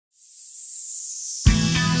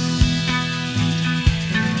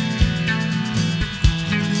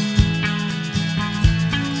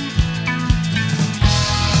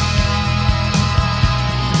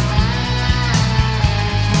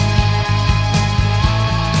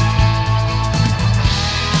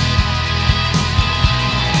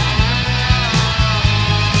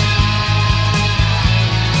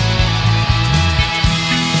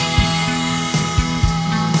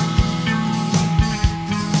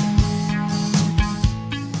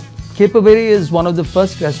Caperberry is one of the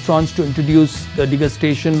first restaurants to introduce the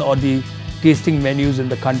degustation or the tasting menus in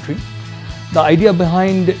the country. The idea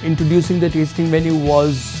behind introducing the tasting menu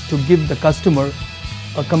was to give the customer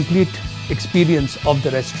a complete experience of the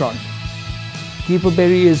restaurant.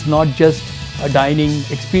 Caperberry is not just a dining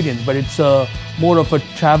experience, but it's more of a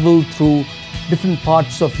travel through different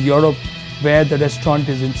parts of Europe where the restaurant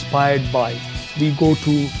is inspired by. We go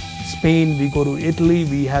to Spain, we go to Italy,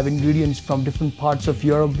 we have ingredients from different parts of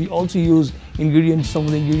Europe. We also use some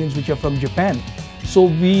of the ingredients which are from Japan. So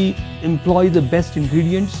we employ the best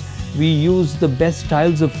ingredients, we use the best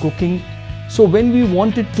styles of cooking. So when we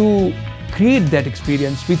wanted to create that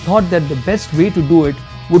experience, we thought that the best way to do it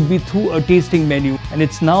would be through a tasting menu, and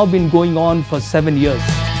it's now been going on for 7 years.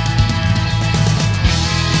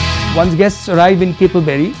 Once guests arrive in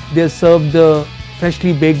Caperberry, they are served the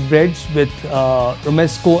freshly baked breads with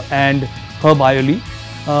romesco and herb aioli.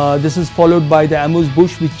 This is followed by the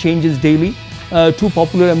amuse-bouche, which changes daily. Two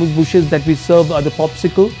popular amuse-bouches that we serve are the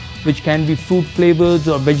popsicle, which can be fruit flavored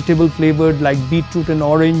or vegetable flavored like beetroot and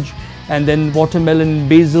orange, and then watermelon and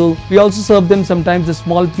basil. We also serve them sometimes the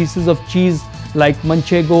small pieces of cheese like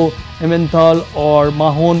manchego, emmental or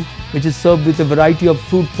mahon, which is served with a variety of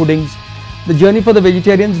fruit puddings. The journey for the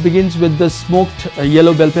vegetarians begins with the smoked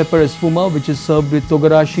yellow bell pepper espuma, which is served with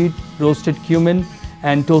togarashi, roasted cumin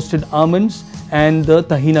and toasted almonds, and the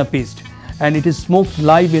tahina paste. And it is smoked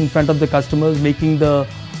live in front of the customers, making the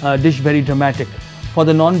dish very dramatic. For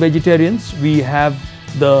the non-vegetarians, we have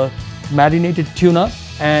the marinated tuna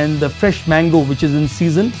and the fresh mango, which is in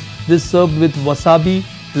season. This is served with wasabi,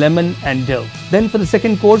 lemon and dill. Then for the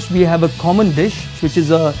second course, we have a common dish, which is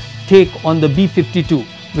a take on the B52,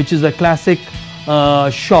 which is a classic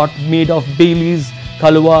shot made of Baileys,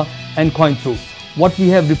 Kahlua and cointreau. What we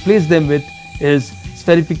have replaced them with is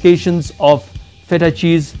spherifications of feta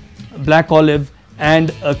cheese, black olive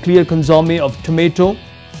and a clear consomme of tomato,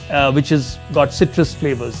 which has got citrus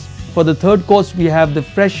flavors. For the third course, we have the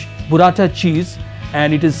fresh burrata cheese,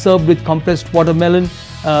 and it is served with compressed watermelon,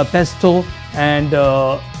 pesto and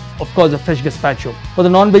of course a fresh gazpacho. For the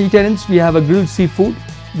non-vegetarians, we have a grilled seafood.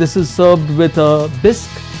 This is served with a bisque,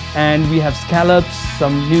 and we have scallops,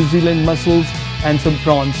 some New Zealand mussels and some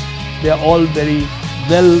prawns. They are all very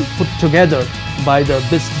well put together by the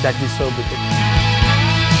bisque that we serve with it.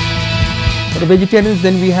 For the vegetarians,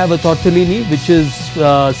 then we have a tortellini, which is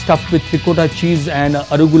stuffed with ricotta cheese and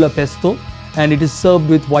arugula pesto, and it is served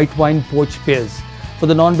with white wine poached pears. For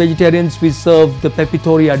the non-vegetarians, we serve the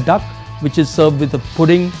pepitoria duck, which is served with a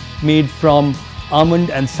pudding made from almond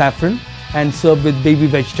and saffron and served with baby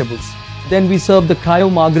vegetables. Then we serve the cryo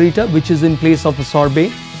margarita, which is in place of a sorbet.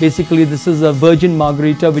 Basically, this is a virgin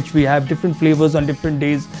margarita which we have different flavors on different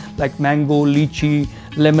days like mango, lychee,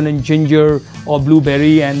 lemon and ginger or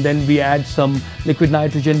blueberry, and then we add some liquid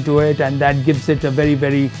nitrogen to it, and that gives it a very,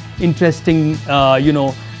 very interesting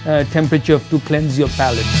temperature to cleanse your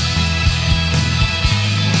palate.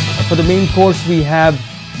 For the main course, we have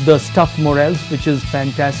the stuffed morels, which is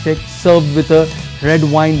fantastic, served with a red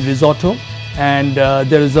wine risotto, and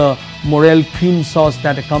there is a morel cream sauce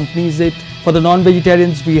that accompanies it. For the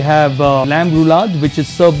non-vegetarians, we have lamb roulade, which is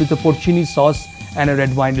served with a porcini sauce and a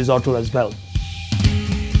red wine risotto as well.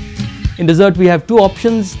 In dessert, we have two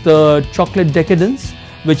options: the chocolate decadence,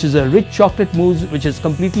 which is a rich chocolate mousse which is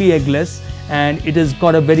completely eggless, and it has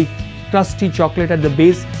got a very crusty chocolate at the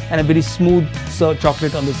base and a very smooth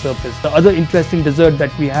chocolate on the surface. The other interesting dessert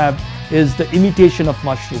that we have is the imitation of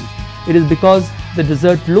mushroom. It is because the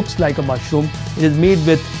dessert looks like a mushroom. It is made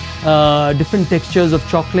with different textures of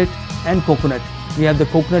chocolate and coconut. We have the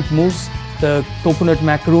coconut mousse, the coconut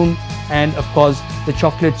macaroon, and of course the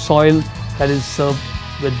chocolate soil that is served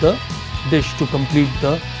with the dish to complete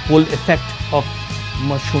the whole effect of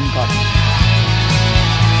mushroom carving.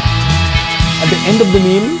 At the end of the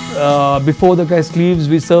meal, before the guest leaves,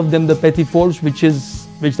 we serve them the petit fours, which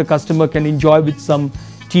the customer can enjoy with some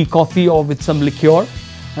tea, coffee, or with some liqueur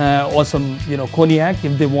or some cognac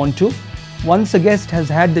if they want to. Once a guest has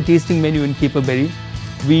had the tasting menu in Caperberry,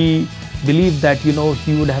 we believe that he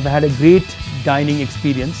would have had a great dining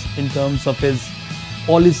experience in terms of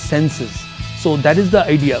all his senses. So that is the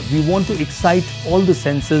idea. We want to excite all the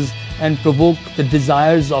senses and provoke the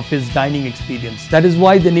desires of his dining experience. That is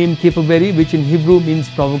why the name Caperberry, which in Hebrew means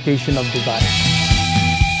provocation of desire.